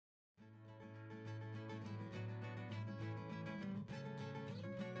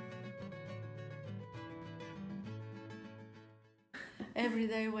Every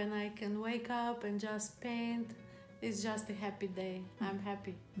day when I can wake up and just paint, it's just a happy day. I'm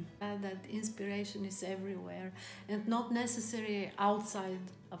happy. That inspiration is everywhere and not necessarily outside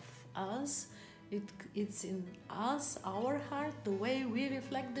of us. It's in us, our heart, the way we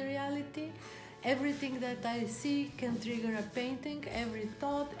reflect the reality. Everything that I see can trigger a painting, every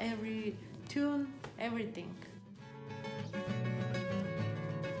thought, every tune, everything.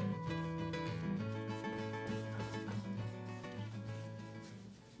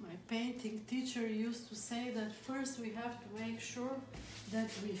 My painting teacher used to say that first we have to make sure that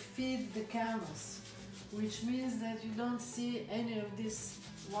we feed the canvas, which means that you don't see any of these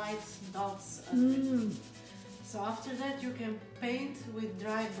white dots underneath. So after that you can paint with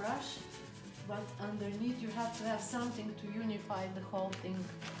dry brush, but underneath you have to have something to unify the whole thing.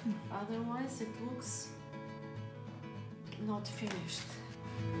 Otherwise it looks not finished.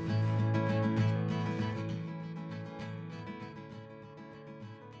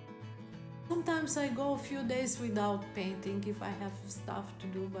 Sometimes I go a few days without painting if I have stuff to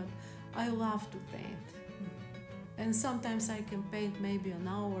do, but I love to paint. And sometimes I can paint maybe an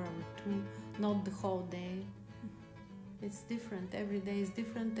hour or two, not the whole day. It's different, every day is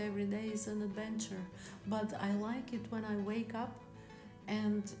different, every day is an adventure. But I like it when I wake up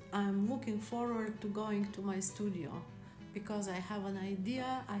and I'm looking forward to going to my studio because I have an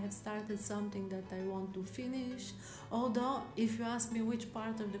idea, I have started something that I want to finish. Although, if you ask me which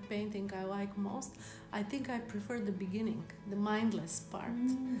part of the painting I like most, I think I prefer the beginning, the mindless part,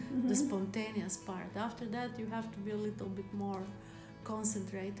 the spontaneous part. After that, you have to be a little bit more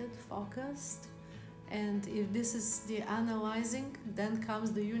concentrated, focused. And if this is the analyzing, then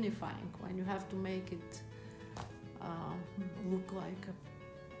comes the unifying, when you have to make it look like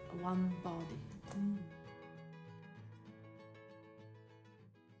one body.